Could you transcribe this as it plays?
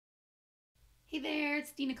Hey there,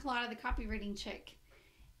 it's Dina Colada, the copywriting chick.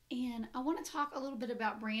 And I want to talk a little bit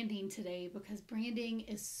about branding today because branding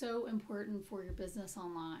is so important for your business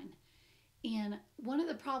online. And one of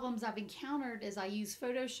the problems I've encountered is I use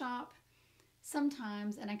Photoshop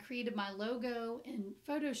sometimes, and I created my logo in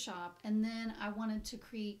Photoshop, and then I wanted to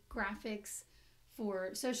create graphics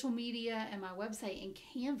for social media and my website in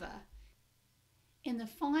Canva. And the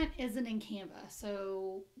font isn't in Canva,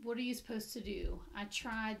 so what are you supposed to do? I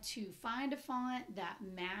tried to find a font that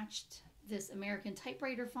matched this American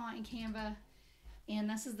typewriter font in Canva, and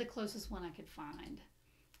this is the closest one I could find.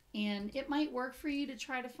 And it might work for you to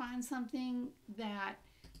try to find something that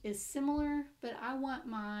is similar, but I want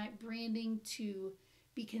my branding to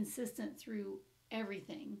be consistent through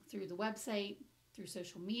everything, through the website, through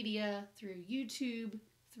social media, through YouTube,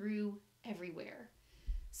 through everywhere.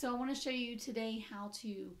 So I want to show you today how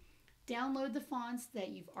to download the fonts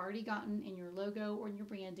that you've already gotten in your logo or in your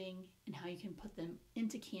branding and how you can put them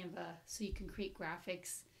into Canva so you can create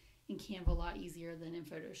graphics in Canva a lot easier than in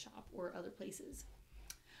Photoshop or other places.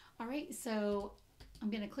 All right, so I'm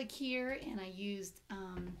going to click here, and I used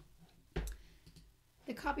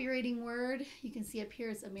the copywriting word. You can see up here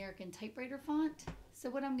is American typewriter font. So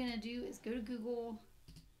what I'm going to do is go to Google,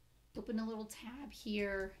 open a little tab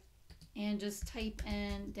here, and just type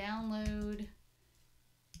in download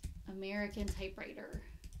American typewriter.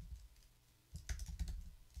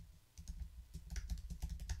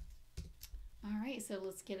 All right, so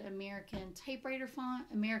let's get American typewriter font,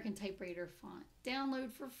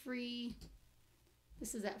 download for free.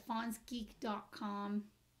 This is at fontsgeek.com.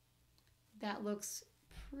 That looks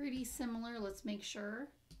pretty similar. Let's make sure.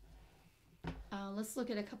 Let's look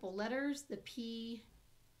at a couple letters. The P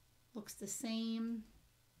looks the same.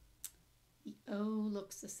 The O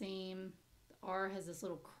looks the same. The R has this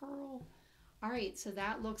little curl. All right, so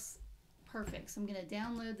that looks perfect. So I'm going to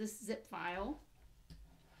download this zip file.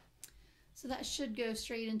 So that should go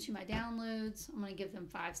straight into my downloads. I'm going to give them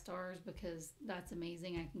 5 stars because that's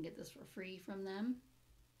amazing. I can get this for free from them.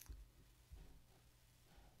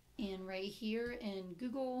 And right here in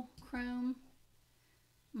Google Chrome,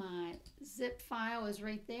 my zip file is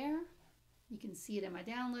right there. You can see it in my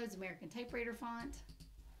downloads, American typewriter font.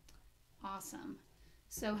 Awesome.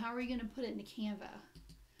 So how are you going to put it into Canva?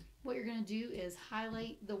 What you're going to do is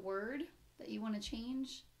highlight the word that you want to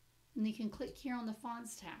change, and you can click here on the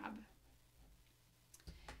Fonts tab.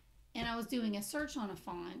 And I was doing a search on a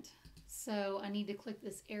font, so I need to click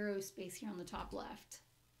this arrow space here on the top left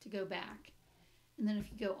to go back. And then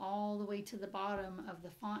if you go all the way to the bottom of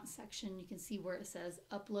the font section, you can see where it says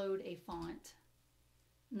upload a font,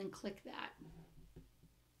 and then click that.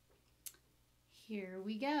 Here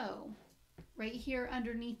we go. Right here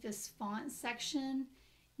underneath this font section,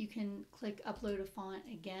 you can click upload a font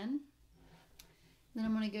again. Then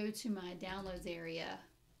I'm going to go to my downloads area,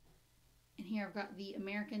 and here I've got the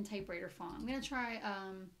American typewriter font. I'm going to try,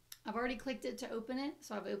 I've already clicked it to open it,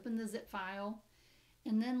 so I've opened the zip file.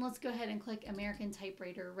 And then let's go ahead and click American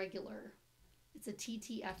typewriter regular. It's a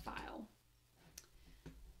TTF file.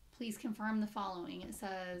 Please confirm the following. It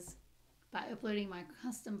says, by uploading my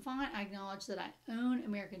custom font, I acknowledge that I own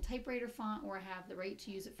American typewriter font, or I have the right to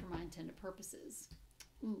use it for my intended purposes.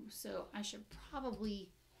 Ooh, so I should probably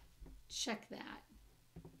check that.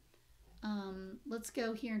 Let's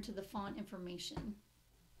go here into the font information.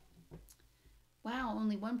 Wow,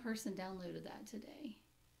 only one person downloaded that today.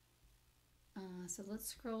 So let's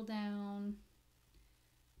scroll down.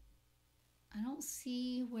 I don't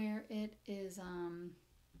see where it is,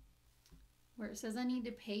 where it says I need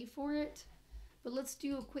to pay for it, but let's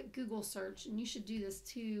do a quick Google search, and you should do this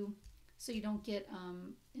too so you don't get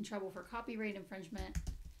in trouble for copyright infringement.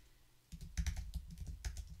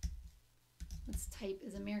 Let's type,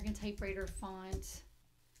 is American typewriter font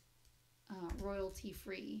royalty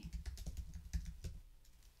free?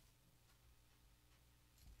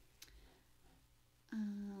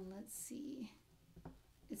 Let's see.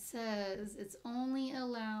 It says it's only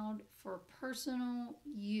allowed for personal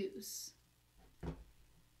use.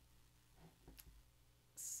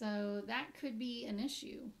 So that could be an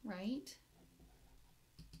issue, right?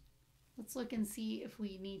 Let's look and see if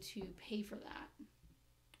we need to pay for that.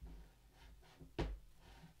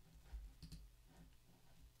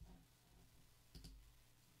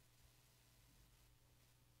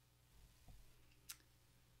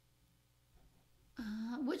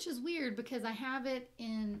 Which is weird because I have it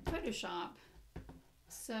in Photoshop.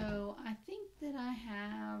 So I think that I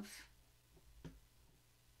have,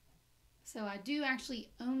 so I do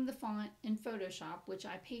actually own the font in Photoshop, which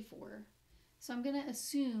I pay for. So I'm going to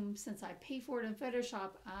assume since I pay for it in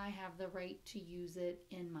Photoshop, I have the right to use it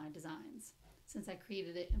in my designs since I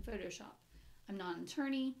created it in Photoshop. I'm not an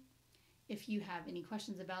attorney. If you have any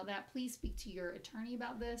questions about that, please speak to your attorney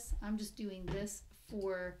about this. I'm just doing this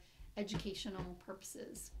for educational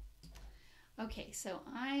purposes. Okay, so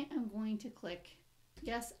I am going to click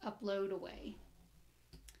yes, upload away.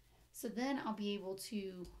 So then I'll be able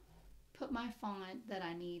to put my font that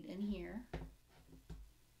I need in here.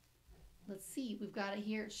 Let's see, we've got it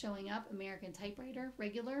here. It's showing up, American Typewriter,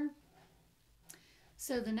 regular.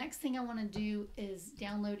 So the next thing I want to do is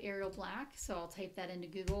download Arial Black. So I'll type that into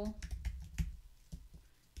Google.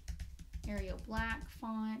 Arial Black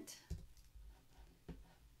font.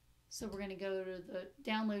 So we're going to go to the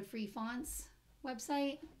Download Free Fonts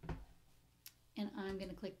website. And I'm going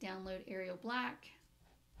to click Download Arial Black.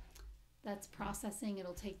 That's processing.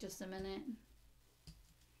 It'll take just a minute.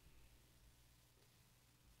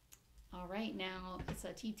 All right, now it's a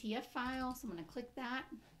TTF file, so I'm going to click that.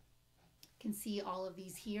 You can see all of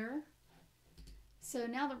these here. So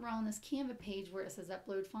now that we're on this Canva page where it says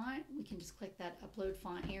Upload Font, we can just click that Upload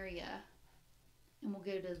Font area. And we'll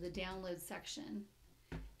go to the Download section.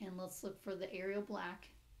 And let's look for the Arial Black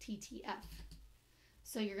TTF.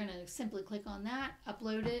 So you're going to simply click on that,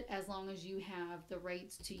 upload it as long as you have the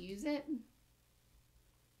rights to use it.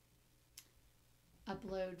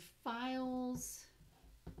 Upload files.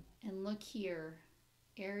 And look here,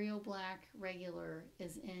 Arial Black regular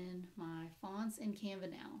is in my fonts in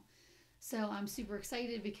Canva now. So I'm super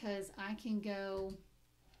excited because I can go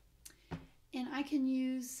and I can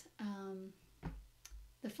use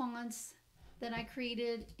the fonts that I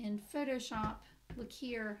created in Photoshop. Look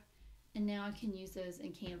here, and now I can use those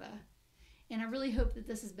in Canva. And I really hope that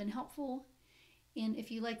this has been helpful. And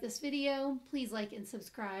if you like this video, please like and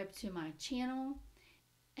subscribe to my channel.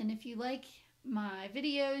 And if you like my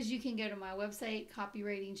videos, you can go to my website,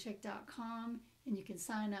 copywritingchick.com, and you can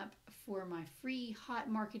sign up for my free hot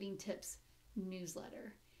marketing tips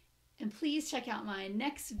newsletter. And please check out my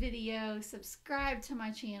next video, subscribe to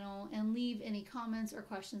my channel, and leave any comments or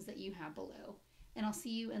questions that you have below. And I'll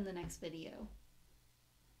see you in the next video.